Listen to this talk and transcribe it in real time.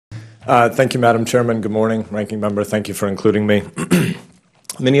Thank you, Madam Chairman. Good morning, Ranking Member. Thank you for including me.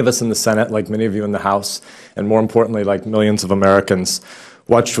 Many of us in the Senate, like many of you in the House, and more importantly, like millions of Americans,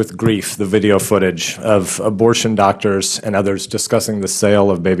 watched with grief the video footage of abortion doctors and others discussing the sale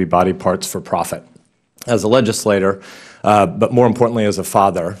of baby body parts for profit. As a legislator, but more importantly as a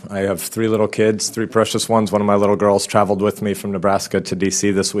father, I have 3 little kids, 3 precious ones. One of my little girls traveled with me from Nebraska to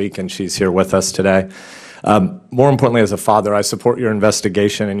D.C. this week, and she's here with us today. More importantly, as a father, I support your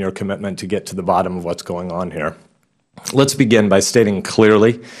investigation and your commitment to get to the bottom of what's going on here. Let's begin by stating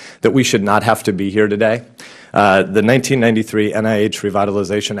clearly that we should not have to be here today. The 1993 NIH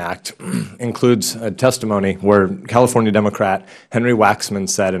Revitalization Act includes a testimony where California Democrat Henry Waxman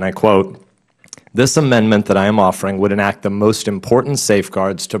said, and I quote, "This amendment that I am offering would enact the most important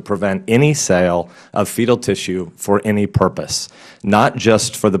safeguards to prevent any sale of fetal tissue for any purpose, not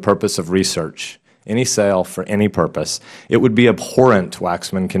just for the purpose of research. Any sale for any purpose. It would be abhorrent,"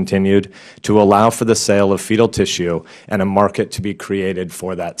 Waxman continued, "to allow for the sale of fetal tissue and a market to be created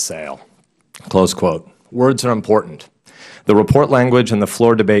for that sale." Close quote. Words are important. The report language and the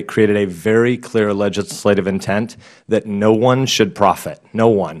floor debate created a very clear legislative intent that no one should profit, no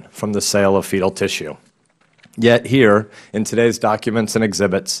one, from the sale of fetal tissue. Yet here, in today's documents and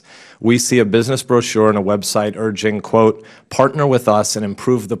exhibits, we see a business brochure and a website urging, quote, "Partner with us and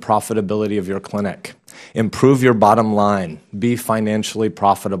improve the profitability of your clinic. Improve your bottom line. Be financially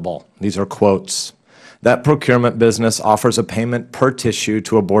profitable." These are quotes. That procurement business offers a payment per tissue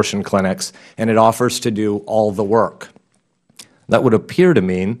to abortion clinics, and it offers to do all the work. That would appear to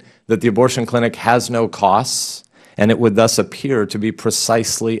mean that the abortion clinic has no costs, and it would thus appear to be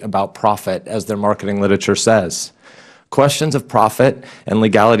precisely about profit, as their marketing literature says. Questions of profit and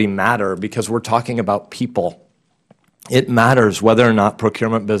legality matter because we're talking about people. It matters whether or not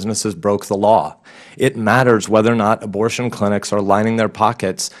procurement businesses broke the law. It matters whether or not abortion clinics are lining their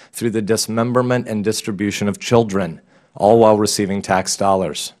pockets through the dismemberment and distribution of children, all while receiving tax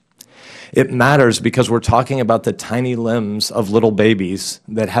dollars. It matters because we're talking about the tiny limbs of little babies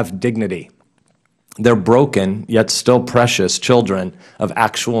that have dignity. They're broken, yet still precious children of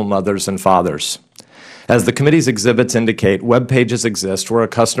actual mothers and fathers. As the committee's exhibits indicate, web pages exist where a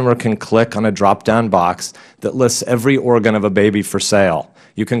customer can click on a drop-down box that lists every organ of a baby for sale.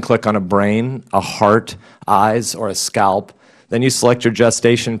 You can click on a brain, a heart, eyes, or a scalp. Then you select your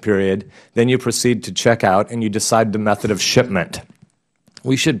gestation period. Then you proceed to checkout, and you decide the method of shipment.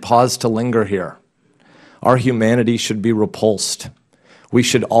 We should pause to linger here. Our humanity should be repulsed. We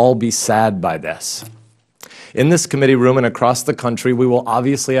should all be sad by this. In this committee room and across the country, we will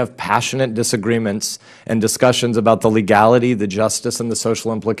obviously have passionate disagreements and discussions about the legality, the justice, and the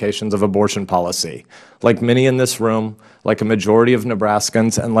social implications of abortion policy. Like many in this room, like a majority of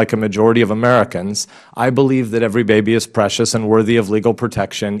Nebraskans, and like a majority of Americans, I believe that every baby is precious and worthy of legal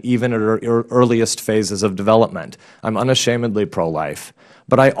protection, even at earliest phases of development. I'm unashamedly pro-life.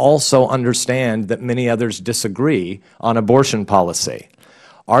 But I also understand that many others disagree on abortion policy.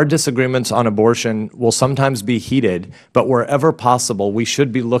 Our disagreements on abortion will sometimes be heated, but wherever possible, we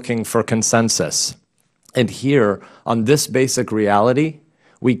should be looking for consensus. And here, on this basic reality,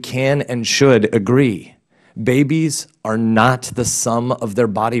 we can and should agree. Babies are not the sum of their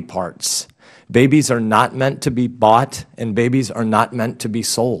body parts. Babies are not meant to be bought, and babies are not meant to be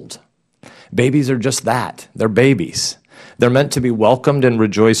sold. Babies are just that. They're babies. They're meant to be welcomed and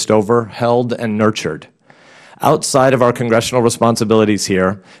rejoiced over, held and nurtured. Outside of our congressional responsibilities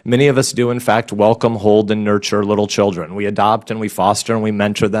here, many of us do in fact welcome, hold, and nurture little children. We adopt and we foster and we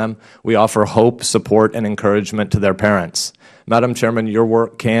mentor them. We offer hope, support, and encouragement to their parents. Madam Chairman, your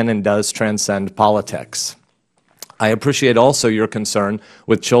work can and does transcend politics. I appreciate also your concern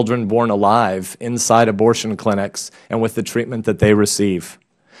with children born alive inside abortion clinics and with the treatment that they receive.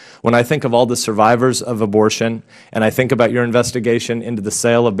 When I think of all the survivors of abortion, and I think about your investigation into the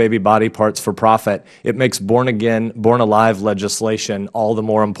sale of baby body parts for profit, it makes born-again, born-alive legislation all the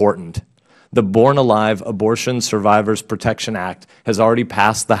more important. The Born Alive Abortion Survivors Protection Act has already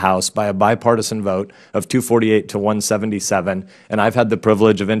passed the House by a bipartisan vote of 248 to 177, and I've had the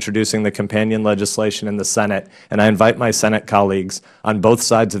privilege of introducing the companion legislation in the Senate, and I invite my Senate colleagues on both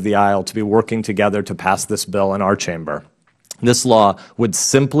sides of the aisle to be working together to pass this bill in our chamber. This law would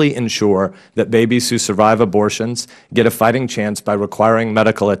simply ensure that babies who survive abortions get a fighting chance by requiring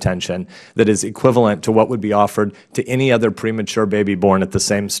medical attention that is equivalent to what would be offered to any other premature baby born at the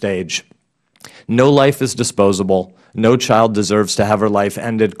same stage. No life is disposable. No child deserves to have her life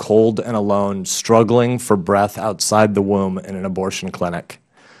ended cold and alone, struggling for breath outside the womb in an abortion clinic.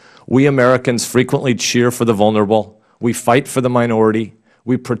 We Americans frequently cheer for the vulnerable. We fight for the minority.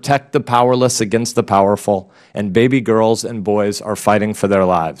 We protect the powerless against the powerful, and baby girls and boys are fighting for their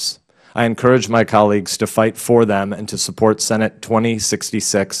lives. I encourage my colleagues to fight for them and to support Senate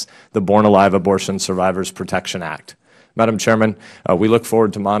 2066, the Born Alive Abortion Survivors Protection Act. Madam Chairman, we look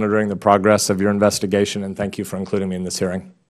forward to monitoring the progress of your investigation, and thank you for including me in this hearing.